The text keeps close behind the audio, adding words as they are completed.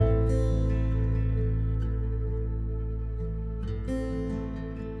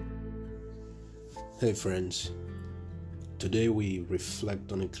Hey friends, today we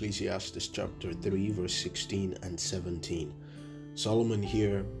reflect on Ecclesiastes chapter 3 verse 16 and 17. Solomon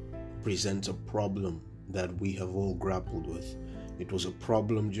here presents a problem that we have all grappled with. It was a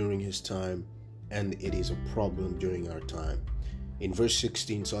problem during his time and it is a problem during our time. In verse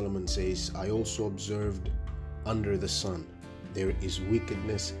 16, Solomon says, I also observed under the sun there is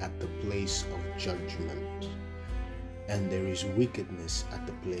wickedness at the place of judgment, and there is wickedness at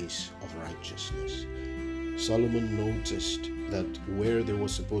the place of righteousness. Solomon noticed that where there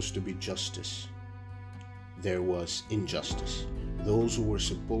was supposed to be justice, there was injustice. Those who were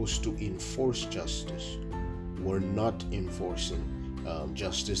supposed to enforce justice were not enforcing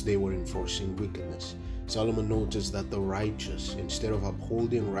justice, they were enforcing wickedness. Solomon noticed that the righteous, instead of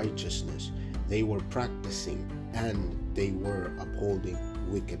upholding righteousness, they were practicing and they were upholding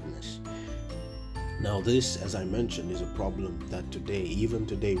wickedness. Now this, as I mentioned, is a problem that even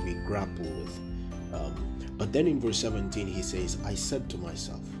today, we grapple with. But then in verse 17 he says, I said to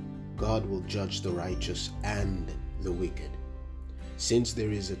myself, God will judge the righteous and the wicked, since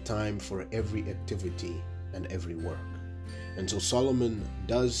there is a time for every activity and every work. And so Solomon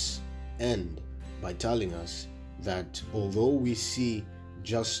does end by telling us that although we see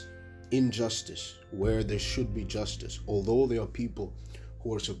just injustice where there should be justice, although there are people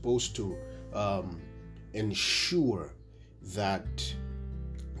who are supposed to ensure that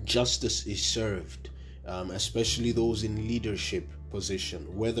justice is served, especially those in leadership position,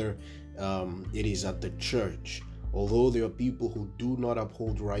 whether it is at the church. Although there are people who do not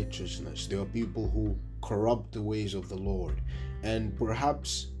uphold righteousness, there are people who corrupt the ways of the Lord, and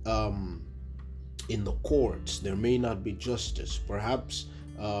perhaps in the courts there may not be justice, perhaps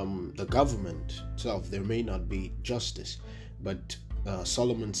the government itself there may not be justice, but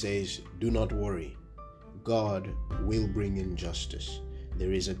Solomon says, do not worry, God will bring in justice.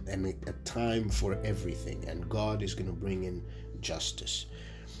 There is a time for everything, and God is going to bring in justice.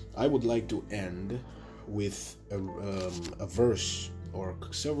 I would like to end with a verse or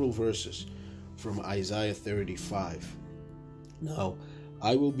several verses from Isaiah 35. Now,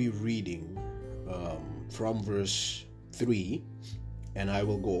 I will be reading from verse 3, and I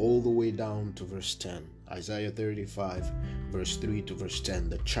will go all the way down to verse 10. Isaiah 35, verse 3 to verse 10.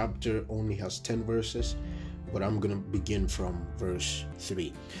 The chapter only has 10 verses, but I'm going to begin from verse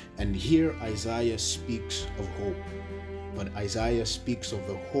 3. And here Isaiah speaks of hope, but Isaiah speaks of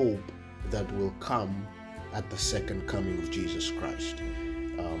the hope that will come at the second coming of Jesus Christ.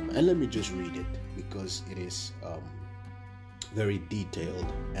 And let me just read it because it is very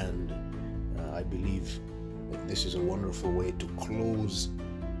detailed, and I believe that this is a wonderful way to close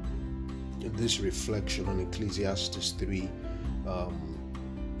this reflection on Ecclesiastes 3,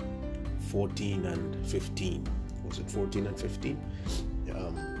 14 and 15. Was it 14 and 15?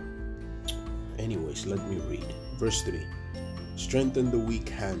 Anyways, let me read. Verse 3. Strengthen the weak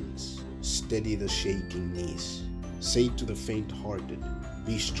hands, steady the shaking knees. Say to the faint-hearted,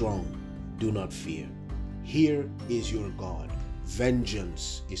 be strong, do not fear. Here is your God.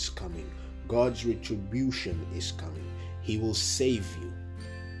 Vengeance is coming. God's retribution is coming. He will save you.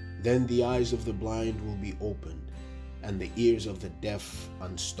 Then the eyes of the blind will be opened, and the ears of the deaf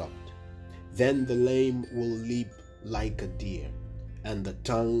unstopped. Then the lame will leap like a deer, and the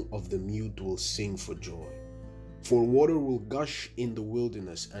tongue of the mute will sing for joy. For water will gush in the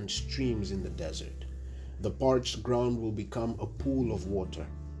wilderness and streams in the desert. The parched ground will become a pool of water,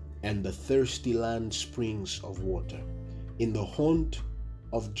 and the thirsty land springs of water. In the haunt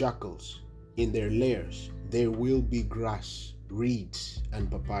of jackals, in their lairs, there will be grass, reeds, and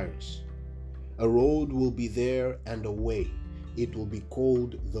papyrus. A road will be there and a way. It will be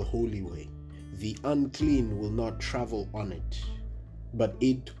called the Holy Way. The unclean will not travel on it, but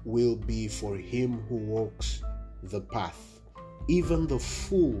it will be for him who walks the path. Even the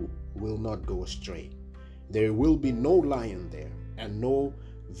fool will not go astray. There will be no lion there, and no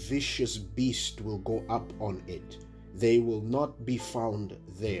vicious beast will go up on it. They will not be found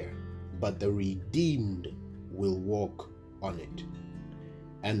there, but the redeemed will walk on it.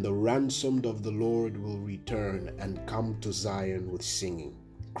 And the ransomed of the Lord will return and come to Zion with singing,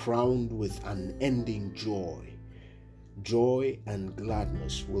 crowned with unending joy. Joy and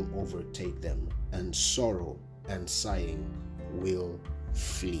gladness will overtake them, and sorrow and sighing will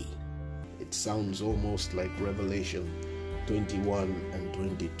flee. It sounds almost like Revelation 21 and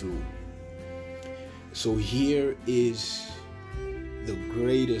 22. So here is the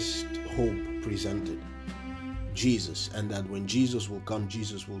greatest hope presented, Jesus, and that when Jesus will come,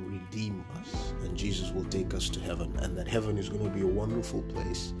 Jesus will redeem us, and Jesus will take us to heaven, and that heaven is going to be a wonderful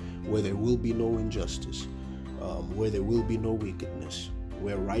place where there will be no injustice, where there will be no wickedness,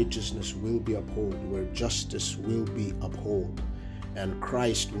 where righteousness will be upheld, where justice will be upheld, and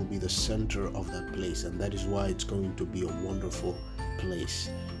Christ will be the center of that place. And that is why it's going to be a wonderful place.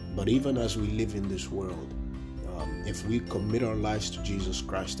 But even as we live in this world, if we commit our lives to Jesus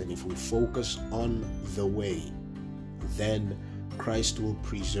Christ and if we focus on the way, then Christ will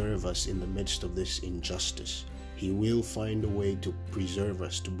preserve us in the midst of this injustice. He will find a way to preserve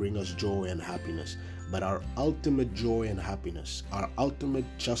us, to bring us joy and happiness. But our ultimate joy and happiness, our ultimate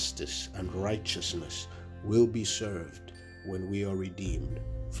justice and righteousness will be served when we are redeemed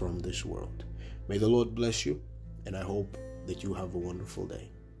from this world. May the Lord bless you, and I hope that you have a wonderful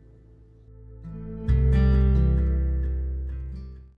day.